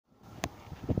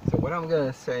what I'm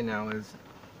gonna say now is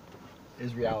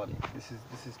reality. This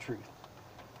is truth.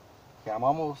 Okay, I'm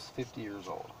almost 50 years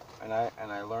old, and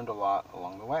I learned a lot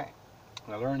along the way.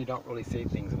 And I learned you don't really say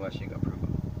things unless you can prove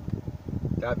them.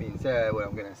 That being said, what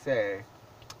I'm gonna say,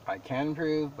 I can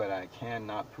prove, but I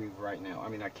cannot prove right now. I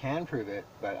mean, I can prove it,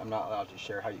 but I'm not allowed to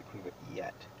share how you prove it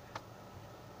yet.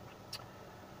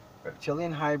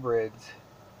 Reptilian hybrids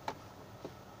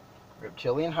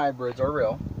are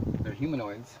real. They're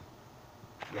humanoids.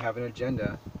 They have an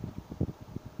agenda.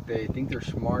 They think they're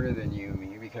smarter than you and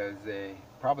me because they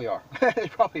probably are. They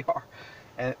probably are.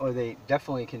 Or they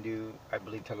definitely can do, I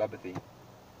believe, telepathy.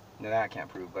 No, that I can't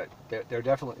prove, but they're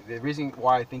definitely, the reason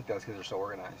why I think that is because they're so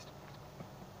organized.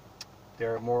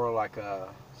 They're more like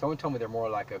someone told me they're more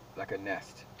like a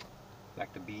nest.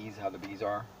 Like the bees, how the bees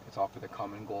are. It's all for the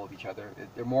common goal of each other.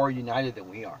 They're more united than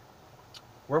we are.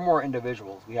 We're more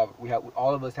individuals.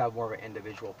 All of us have more of an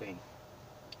individual thing.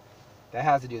 That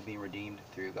has to do with being redeemed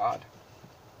through God.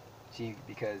 See,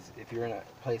 because if you're in a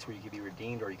place where you can be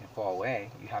redeemed or you can fall away,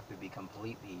 you have to be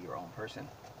completely your own person.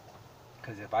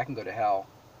 Because if I can go to hell,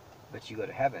 but you go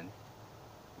to heaven,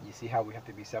 you see how we have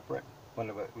to be separate?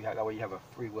 That way you have a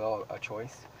free will, a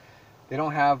choice. They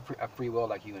don't have a free will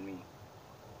like you and me.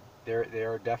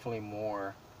 They're definitely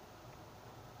more.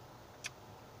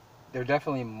 They're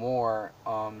definitely more.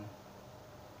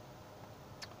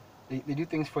 They do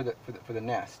things for the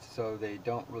nest, so they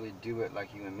don't really do it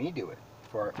like you and me do it.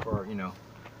 For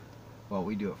well,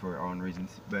 we do it for our own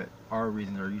reasons, but our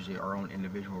reasons are usually our own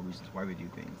individual reasons why we do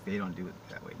things. They don't do it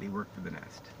that way. They work for the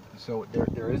nest. So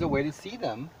there is a way to see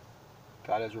them.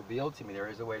 God has revealed to me there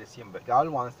is a way to see them, but God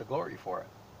wants the glory for it.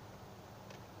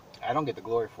 I don't get the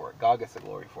glory for it. God gets the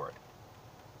glory for it.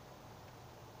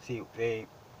 See, I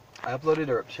uploaded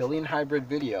a reptilian hybrid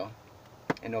video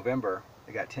in November.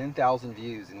 It got 10,000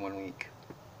 views in 1 week.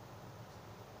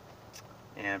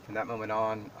 And from that moment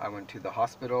on, I went to the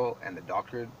hospital, and the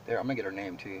doctor there, I'm going to get her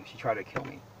name too, she tried to kill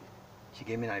me. She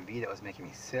gave me an IV that was making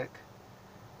me sick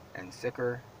and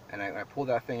sicker, and I pulled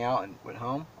that thing out and went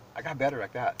home. I got better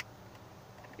like that.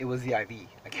 It was the IV.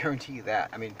 I guarantee you that.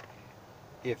 I mean,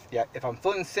 if I'm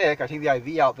feeling sick, I take the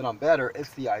IV out, then I'm better.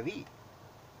 It's the IV.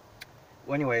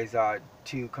 Well, anyways,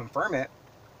 to confirm it,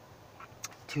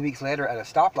 2 weeks later at a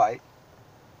stoplight,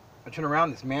 I turn around,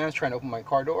 this man's trying to open my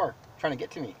car door, trying to get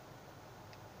to me.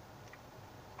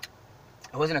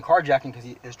 It wasn't a carjacking because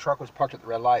his truck was parked at the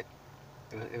red light.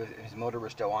 His motor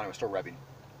was still on, it was still revving.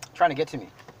 Trying to get to me.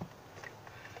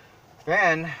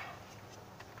 Then,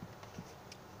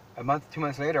 a month, 2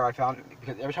 months later, I found,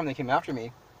 because every time they came after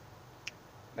me,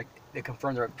 like, they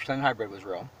confirmed their Reptilian hybrid was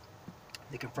real.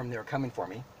 They confirmed they were coming for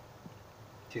me,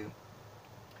 too.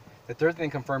 The third thing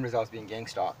confirmed is I was being gang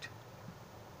stalked.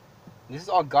 And this is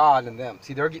all God and them.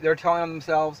 See, they're telling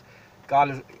themselves God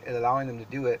is allowing them to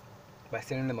do it by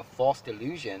sending them a false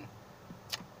delusion.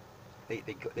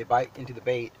 They bite into the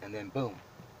bait, and then boom.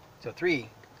 So 3,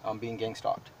 I'm being gang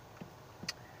stalked.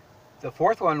 The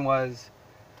fourth one was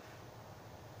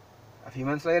a few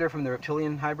months later from the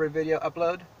Reptilian hybrid video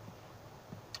upload.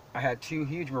 I had 2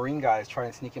 huge Marine guys try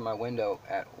and sneak in my window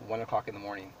at 1 o'clock in the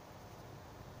morning.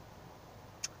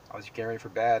 I was getting ready for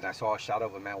bed, and I saw a shadow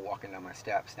of a man walking down my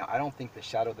steps. Now, I don't think the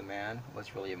shadow of the man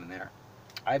was really even there.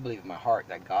 I believe in my heart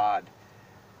that God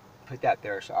put that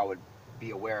there so I would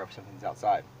be aware of something's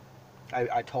outside.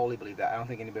 I totally believe that. I don't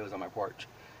think anybody was on my porch.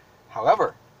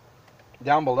 However,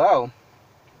 down below,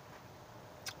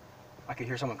 I could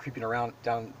hear someone creeping around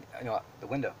down, the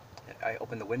window. I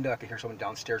opened the window, I could hear someone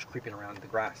downstairs creeping around the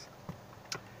grass.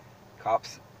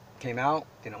 Cops came out,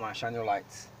 they didn't want to shine their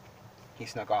lights. He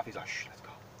snuck off, he's like, shh, let's go.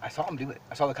 I saw him do it.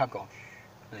 I saw the cop go,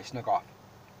 shh, and they snuck off.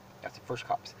 That's the first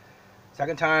cops.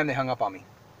 Second time, they hung up on me.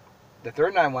 The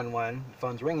third 911, the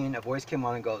phone's ringing, a voice came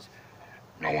on and goes,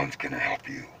 no one's gonna help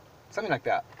you. Something like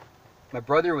that. My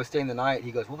brother was staying the night, he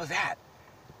goes, what was that?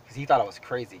 Because he thought I was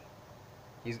crazy.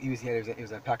 He was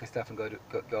gonna pack his stuff and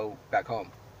go back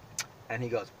home. And he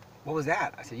goes, what was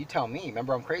that? I said, you tell me,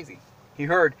 remember I'm crazy. He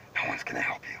heard, no one's gonna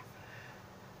help you.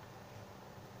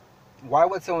 Why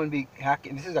would someone be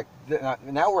hacking? This is like,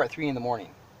 now we're at 3 in the morning.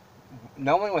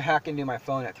 No one would hack into my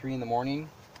phone at 3 in the morning,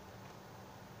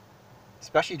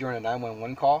 especially during a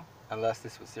 911 call, unless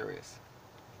this was serious.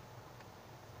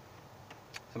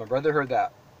 So my brother heard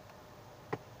that.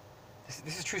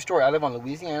 This is a true story. I live on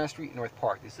Louisiana Street, North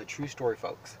Park. This is a true story,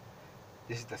 folks.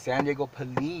 This is the San Diego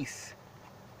police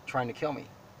trying to kill me.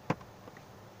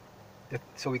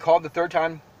 So we called the third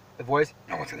time. The voice,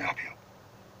 no one's gonna help you.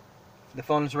 The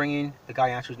phone is ringing. The guy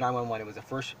answers 911. It was the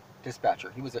first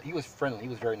dispatcher. He was friendly. He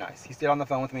was very nice. He stayed on the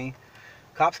phone with me.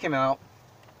 Cops came out.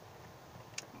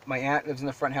 My aunt lives in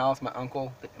the front house. My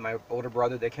uncle, my older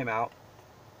brother, they came out.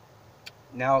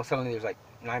 Now suddenly there's like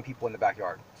 9 people in the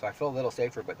backyard. So I feel a little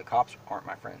safer, but the cops aren't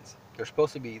my friends. They're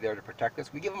supposed to be there to protect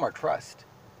us. We give them our trust,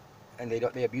 and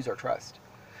they abuse our trust.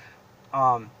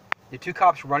 The 2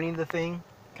 cops running the thing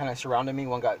kind of surrounded me.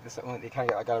 They kind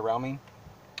of got around me,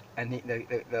 and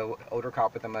the older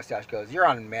cop with the mustache goes, "You're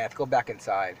on meth. Go back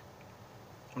inside."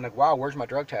 I'm like, "Wow, where's my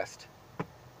drug test?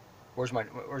 Where's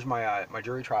my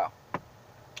jury trial?"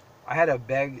 I had to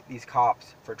beg these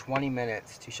cops for 20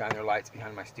 minutes to shine their lights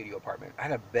behind my studio apartment. I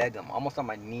had to beg them, almost on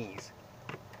my knees.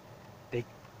 They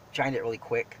shined it really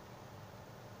quick.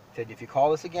 Said, "If you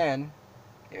call us again,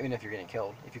 even if you're getting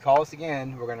killed, if you call us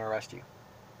again, we're going to arrest you."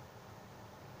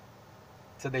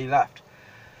 So they left.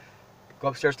 "Go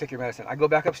upstairs, take your medicine." I go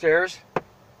back upstairs.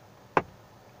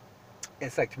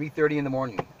 It's like 3:30 in the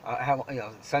morning. I have,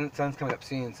 sun's coming up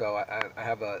soon, so they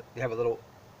have a little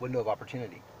window of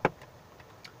opportunity.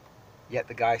 Yet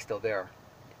the guy's still there.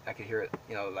 I could hear it,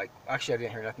 actually I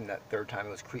didn't hear nothing that third time.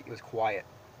 It was quiet.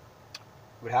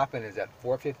 What happened is at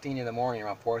 4:15 in the morning,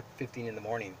 around 4:15 in the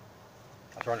morning,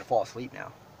 I'm starting to fall asleep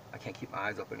now. I can't keep my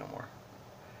eyes open no more.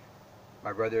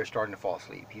 My brother is starting to fall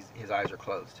asleep. His eyes are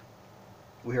closed.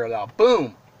 We hear a loud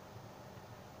boom.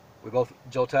 We both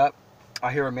jolt up.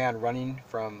 I hear a man running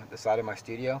from the side of my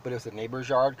studio, but it was the neighbor's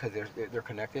yard because they're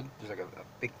connected. There's like a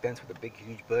big fence with a big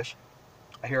huge bush.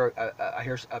 I hear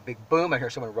a big boom. I hear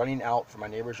someone running out from my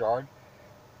neighbor's yard.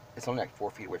 It's only like 4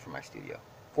 feet away from my studio.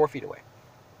 4 feet away.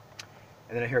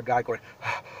 And then I hear a guy going,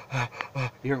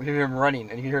 you hear him running,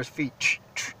 and you hear his feet.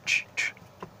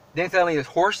 Then suddenly this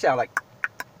horse sound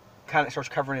kind of starts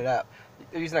covering it up.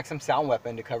 They're using like some sound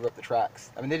weapon to cover up the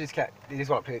tracks. I mean, they just want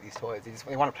to play with these toys.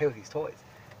 They want to play with these toys.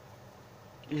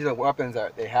 These are the weapons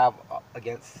that they have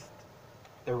against.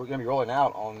 They're going to be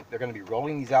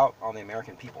rolling these out on the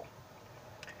American people.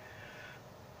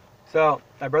 So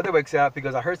my brother wakes up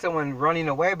because I heard someone running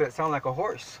away, but it sounded like a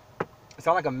horse. It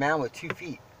sounded like a man with 2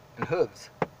 feet and hooves,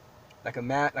 like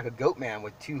a goat man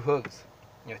with 2 hooves,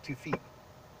 2 feet,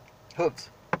 hooves.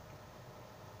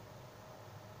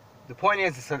 The point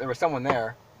is that there was someone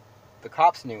there. The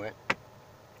cops knew it.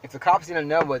 If the cops didn't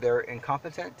know, whether they're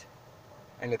incompetent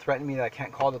and they threaten me that I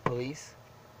can't call the police,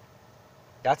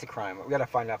 that's a crime. We got to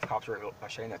find out if cops are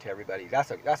saying that to everybody.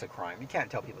 That's a crime. You can't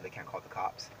tell people they can't call the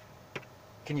cops.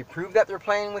 Can you prove that they're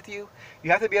playing with you?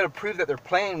 You have to be able to prove that they're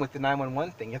playing with the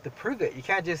 911 thing. You have to prove it. You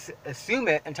can't just assume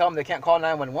it and tell them they can't call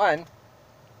 911.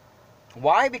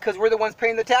 Why? Because we're the ones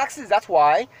paying the taxes. That's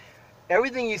why.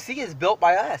 Everything you see is built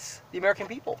by us, the American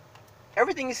people.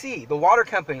 Everything you see, the water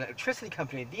company, the electricity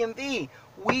company, DMV,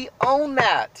 we own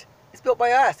that. It's built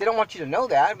by us. They don't want you to know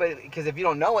that, but because if you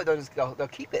don't know it, they'll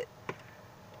keep it.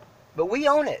 But we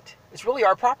own it. It's really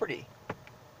our property.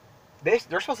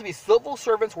 They're supposed to be civil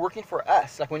servants working for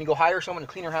us. Like when you go hire someone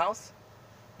to clean your house,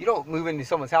 you don't move into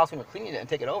someone's house when you're cleaning it and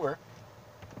take it over.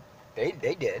 They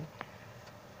did.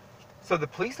 So the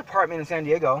police department in San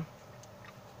Diego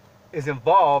is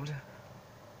involved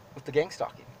with the gang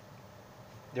stalking.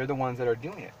 They're the ones that are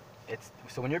doing it.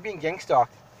 So when you're being gang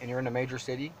stalked and you're in a major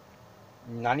city,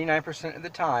 99% of the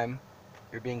time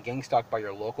you're being gang stalked by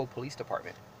your local police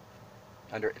department.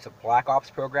 It's a black ops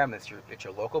program. It's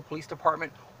your local police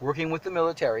department working with the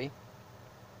military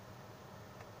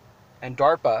and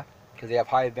DARPA, because they have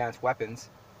high advanced weapons,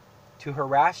 to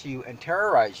harass you and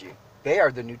terrorize you. They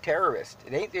are the new terrorists.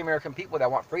 It ain't the American people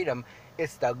that want freedom.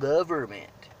 It's the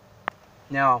government.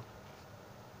 Now,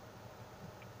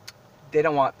 they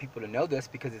don't want people to know this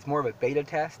because it's more of a beta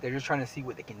test. They're just trying to see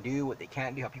what they can do, what they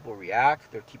can't do, how people react.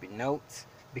 They're keeping notes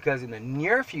because in the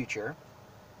near future,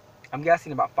 I'm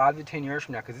guessing about 5 to 10 years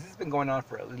from now, because this has been going on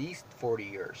for at least 40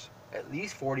 years, at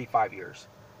least 45 years.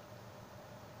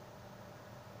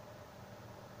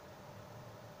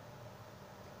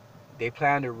 They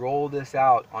plan to roll this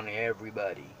out on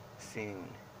everybody soon.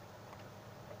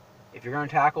 If you're going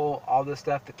to tackle all this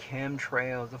stuff, the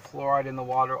chemtrails, the fluoride in the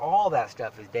water, all that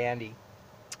stuff is dandy.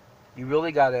 You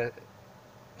really got to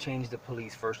change the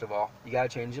police, first of all. You got to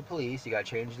change the police. You got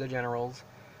to change the generals.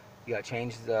 You got to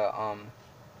change the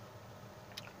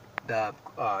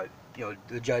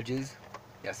judges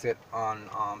that sit on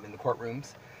in the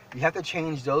courtrooms. You have to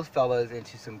change those fellas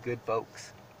into some good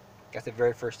folks. That's the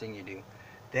very first thing you do.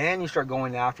 Then you start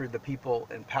going after the people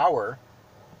in power,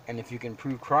 and if you can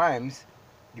prove crimes,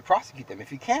 you prosecute them.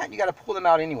 If you can't, you got to pull them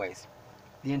out anyways.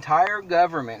 The entire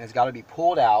government has got to be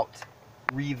pulled out,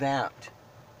 revamped,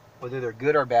 whether they're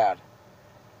good or bad.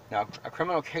 Now, a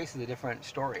criminal case is a different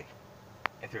story.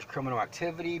 If there's criminal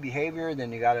activity, behavior,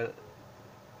 then you got to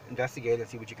investigate and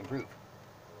see what you can prove.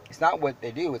 It's not what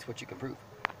they do, it's what you can prove.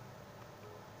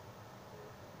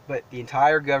 But the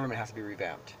entire government has to be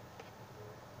revamped.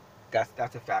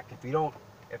 That's a fact. If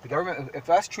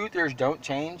us truthers don't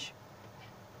change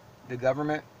the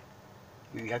government,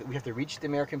 we have to reach the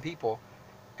American people,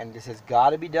 and this has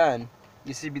got to be done.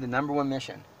 This should be the #1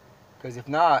 mission. Because if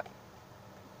not,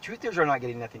 truthers are not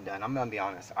getting nothing done. I'm gonna be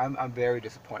honest. I'm very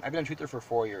disappointed. I've been a truther for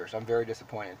 4 years. I'm very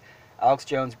disappointed. Alex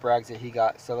Jones brags that he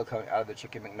got silicone out of the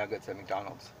chicken McNuggets at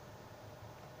McDonald's.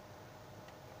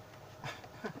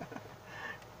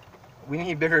 We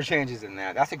need bigger changes than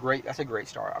that. That's a great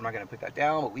start. I'm not gonna put that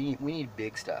down, but we need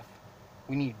big stuff.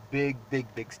 We need big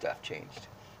stuff changed.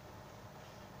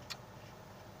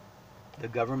 The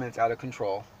government's out of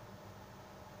control.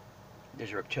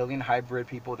 There's reptilian hybrid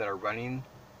people that are running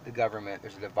the government.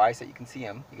 There's a device that you can see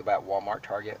them. You can buy at Walmart,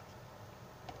 Target.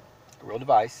 A real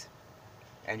device.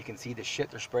 And you can see the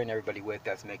shit they're spraying everybody with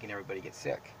that's making everybody get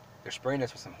sick. They're spraying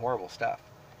us with some horrible stuff.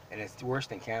 And it's worse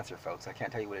than cancer, folks. I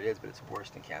can't tell you what it is, but it's worse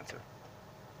than cancer.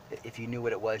 If you knew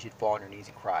what it was, you'd fall on your knees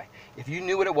and cry. If you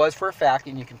knew what it was for a fact,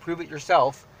 and you can prove it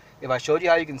yourself, if I showed you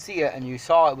how you can see it, and you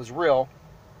saw it was real,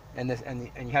 and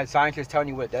you had scientists telling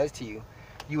you what it does to you,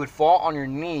 you would fall on your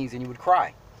knees and you would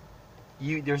cry.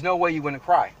 There's no way you wouldn't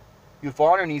cry. You would fall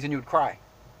on your knees and you would cry.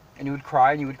 And you would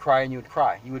cry and you would cry and you would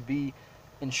cry. You would be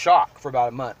in shock for about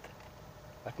a month,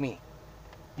 like me.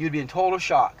 You would be in total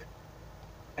shock.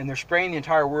 And they're spraying the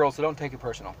entire world, so don't take it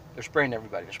personal. They're spraying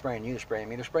everybody. They're spraying you, they're spraying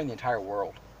me, they're spraying the entire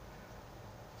world.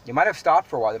 They might have stopped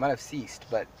for a while, they might have ceased,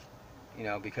 but,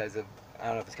 because of, I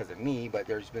don't know if it's because of me, but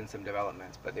there's been some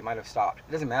developments, but they might have stopped.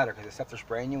 It doesn't matter, because the stuff they're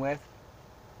spraying you with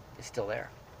is still there.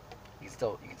 You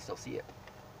can still see it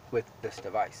with this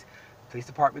device. Police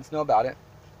departments know about it,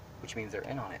 which means they're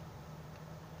in on it.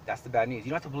 That's the bad news. You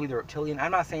don't have to believe they're reptilian.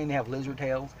 I'm not saying they have lizard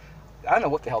tails. I don't know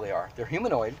what the hell they are. They're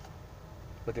humanoid,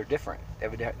 but they're different. They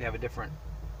have a different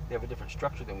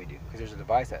structure than we do, because there's a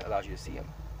device that allows you to see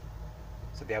them.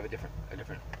 So they have a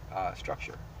different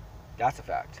structure. That's a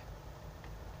fact.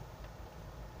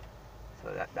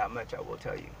 So that much I will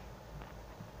tell you.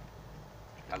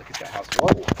 Now look at that house. Whoa!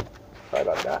 Sorry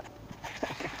about that.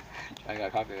 I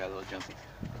got coffee. I got a little jumpy.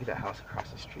 Look at that house across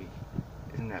the street.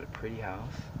 Isn't that a pretty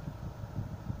house?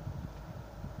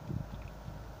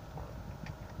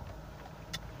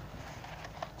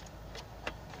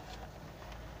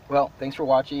 Well, thanks for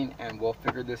watching, and we'll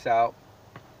figure this out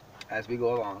as we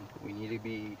go along. We need to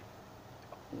be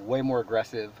way more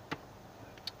aggressive,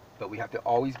 but we have to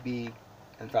always be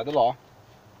inside the law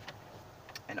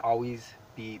and always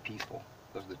be peaceful.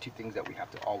 Those are the 2 things that we have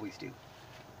to always do.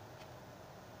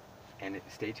 And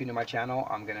stay tuned to my channel.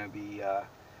 I'm gonna be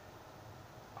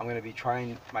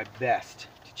trying my best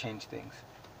to change things,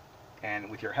 and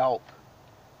with your help,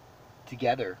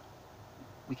 together,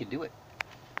 we can do it.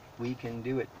 We can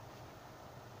do it.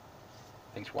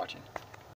 Thanks for watching.